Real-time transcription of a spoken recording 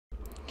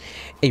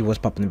Hey, what's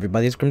poppin',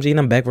 everybody? It's Criimzy and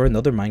I'm back for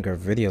another Minecraft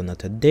video. Now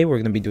today we're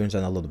gonna be doing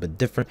something a little bit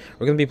different.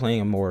 We're gonna be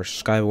playing a more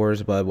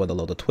Skywars, but with a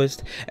little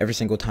twist. Every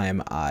single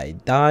time I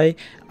die,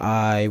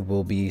 I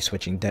will be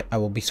switching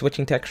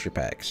texture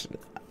packs.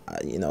 I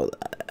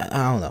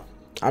don't know.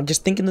 I'm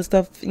just thinking of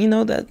stuff.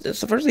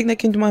 That's the first thing that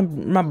came to my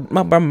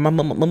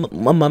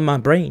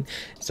brain.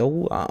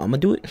 So I'm gonna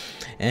do it,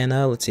 and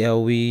let's see how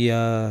we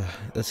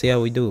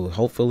do.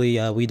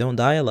 Hopefully, we don't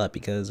die a lot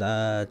because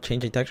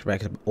changing texture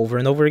packs over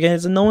and over again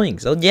is annoying.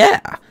 So yeah.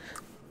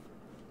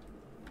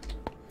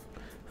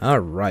 All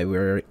right,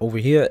 we're over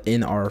here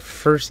in our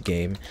first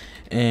game,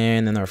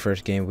 and in our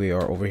first game, we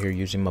are over here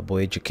using my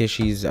boy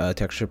Jakishi's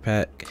texture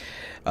pack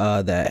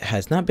that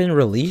has not been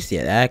released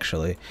yet.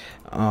 Actually,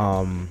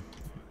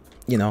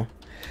 it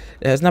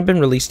has not been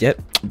released yet,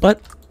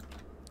 but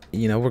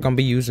we're gonna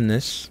be using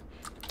this,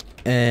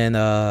 and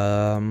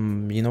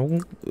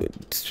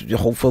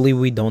hopefully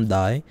we don't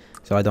die,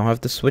 so I don't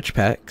have to switch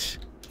packs.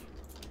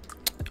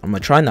 I'm gonna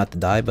try not to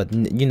die, but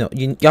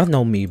y'all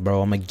know me,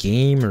 bro. I'm a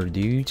gamer,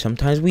 dude.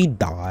 Sometimes we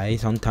die,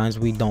 sometimes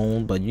we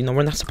don't, but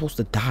we're not supposed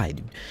to die,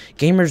 dude.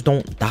 Gamers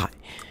don't die.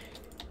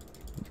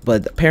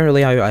 But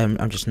apparently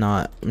I'm just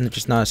not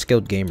a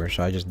skilled gamer,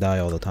 so I just die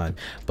all the time.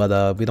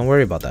 But we don't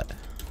worry about that.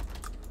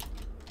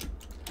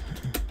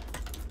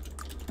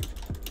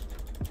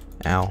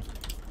 Ow.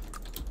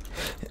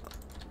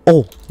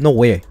 Oh, no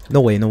way.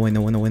 No way.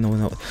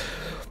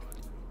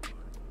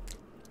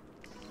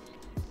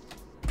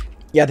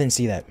 Yeah, I didn't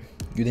see that.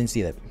 You didn't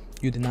see that.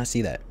 You did not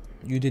see that.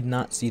 You did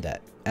not see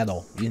that at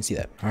all. You didn't see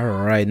that.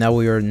 Alright, now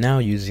we are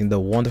using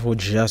the wonderful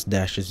Just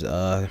Dash's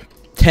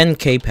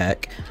 10k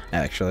pack,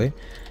 actually.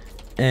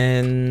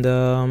 And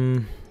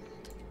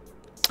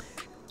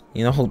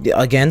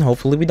again,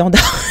 hopefully we don't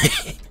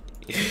die.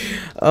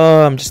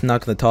 I'm just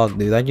not gonna talk,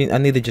 dude. I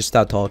need to just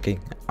stop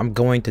talking. I'm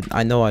going to.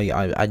 I know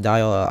I die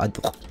a lot.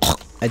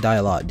 I die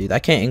a lot, dude. I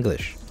can't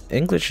English.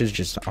 English is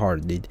just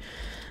hard, dude.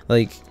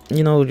 Like,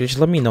 just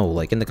let me know,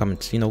 like, in the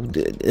comments.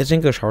 Is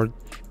English hard?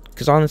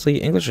 Because honestly,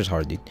 English is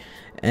hard, dude.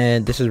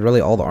 And this is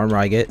really all the armor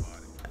I get.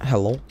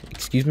 Hello?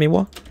 Excuse me,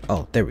 what?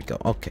 Oh, there we go.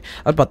 Okay.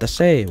 I was about to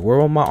say, where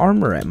all my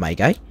armor at, my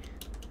guy?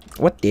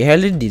 What the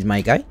hell is this,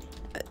 my guy?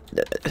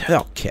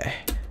 Okay.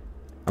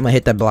 I'm gonna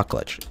hit that block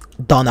clutch.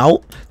 Done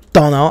out.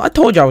 Done out. I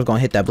told you I was gonna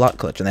hit that block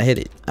clutch, and I hit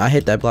it. I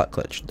hit that block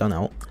clutch. Done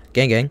out.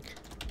 Gang, gang.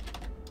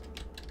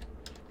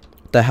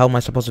 What the hell am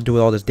I supposed to do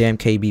with all this damn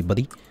KB,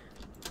 buddy?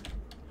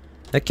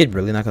 That kid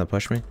really not gonna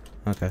push me?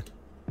 Okay.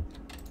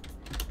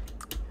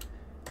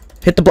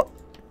 Hit the block.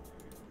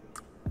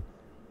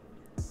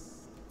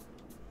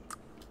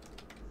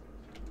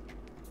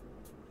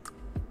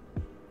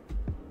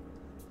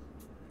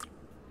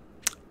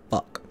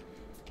 Fuck.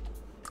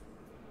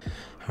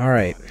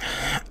 Alright.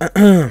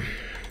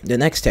 The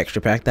next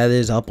texture pack that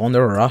is up on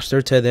the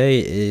roster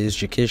today is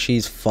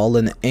Jakishi's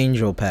Fallen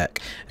Angel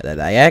pack that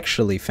I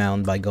actually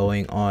found by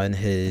going on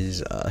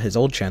his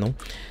old channel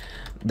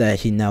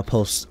that he now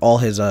posts all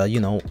his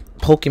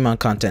Pokemon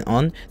content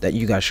on, that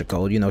you guys should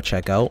go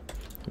check out.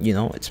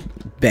 It's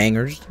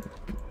bangers,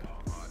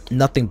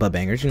 nothing but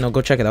bangers.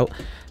 Go check it out.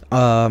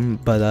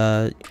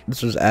 But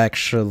this was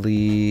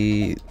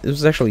actually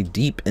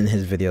deep in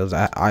his videos.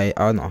 I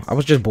don't know, I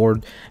was just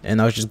bored,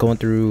 and I was just going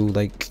through,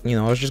 like, the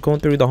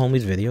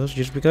homies videos,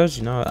 just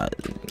because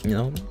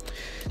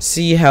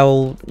see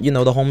how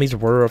the homies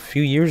were a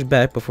few years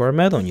back before I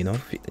met them.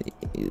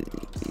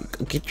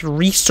 Get your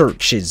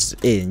researches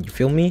in, you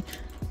feel me?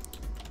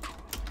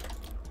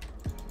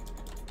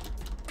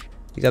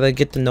 You gotta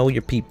get to know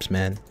your peeps,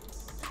 man.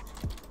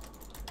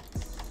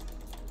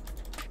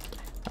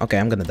 Okay,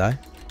 I'm gonna die.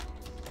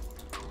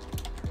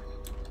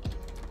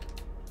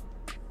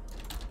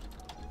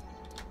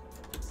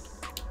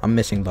 I'm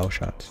missing bow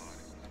shots.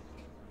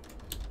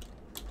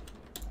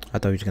 I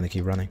thought he was gonna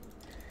keep running.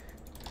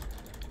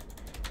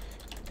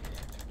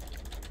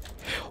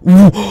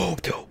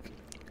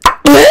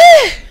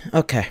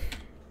 Okay.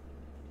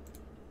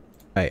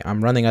 Alright,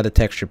 I'm running out of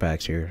texture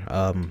packs here.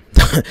 I'm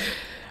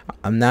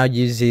now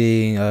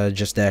using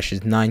Just Dash's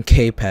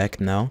 9k pack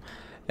now,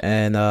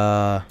 and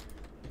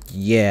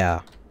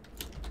yeah,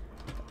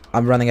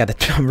 I'm running out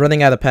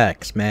of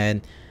packs,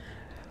 man.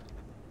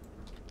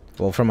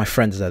 Well, from my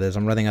friends, that is.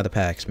 I'm running out of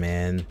packs,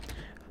 man.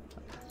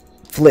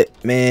 Flip,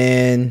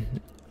 man.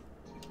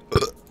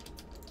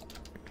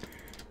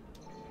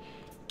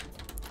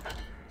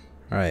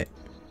 Alright.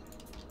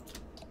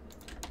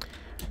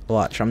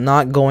 Watch, I'm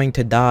not going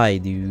to die,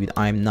 dude.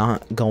 I'm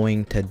not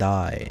going to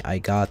die. I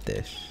got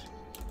this.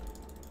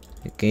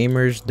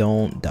 Gamers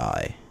don't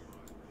die.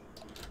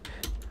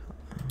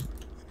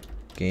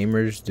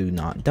 Gamers do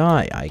not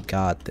die. I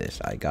got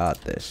this. I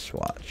got this.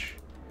 Watch.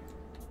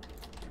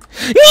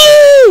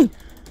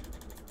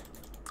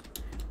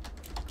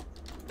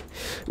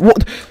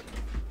 What?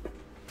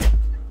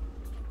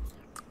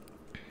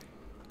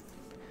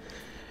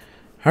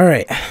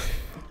 Alright.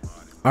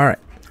 Alright.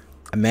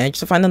 I managed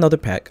to find another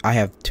pack. I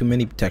have too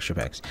many texture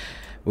packs.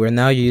 We're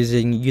now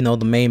using,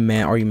 the main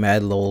man, Are You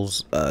Mad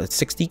Lol's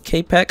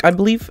 60k pack, I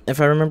believe,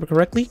 if I remember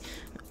correctly.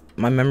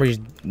 My memory's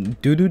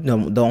doo-doo.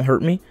 Don't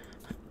hurt me.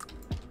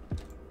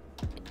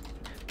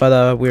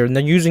 But we're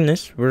not using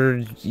this.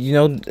 We're, you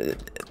know,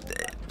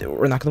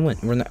 we're not gonna win.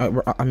 We're not.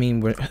 I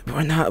mean, we're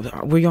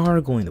not. We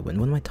are going to win.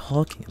 What am I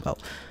talking about?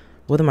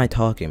 What am I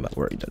talking about?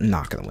 We're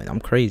not gonna win.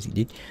 I'm crazy,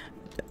 dude.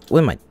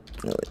 What am I?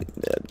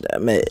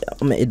 I'm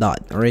a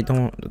dot. All right,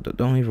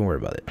 don't even worry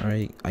about it. All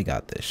right, I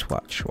got this.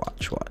 Watch.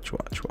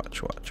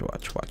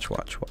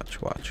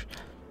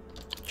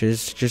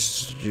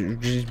 Just. Can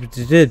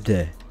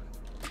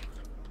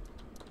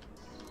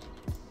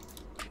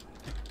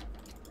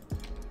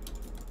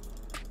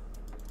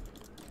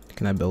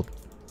I build?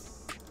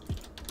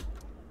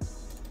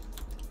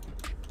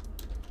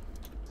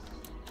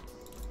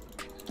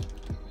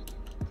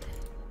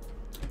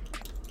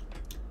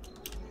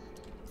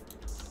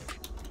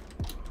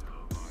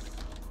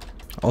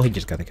 Oh, he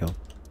just got a kill.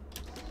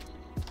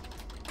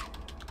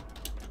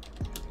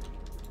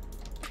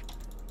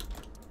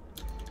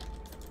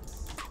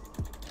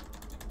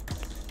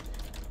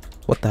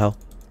 What the hell?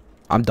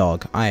 I'm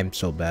dog. I am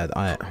so bad.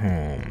 Oh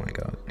my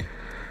god.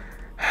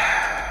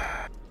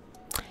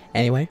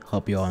 Anyway,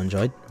 hope you all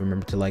enjoyed.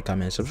 Remember to like,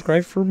 comment, and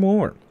subscribe for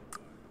more.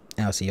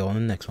 And I'll see you all in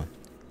the next one.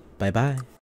 Bye bye.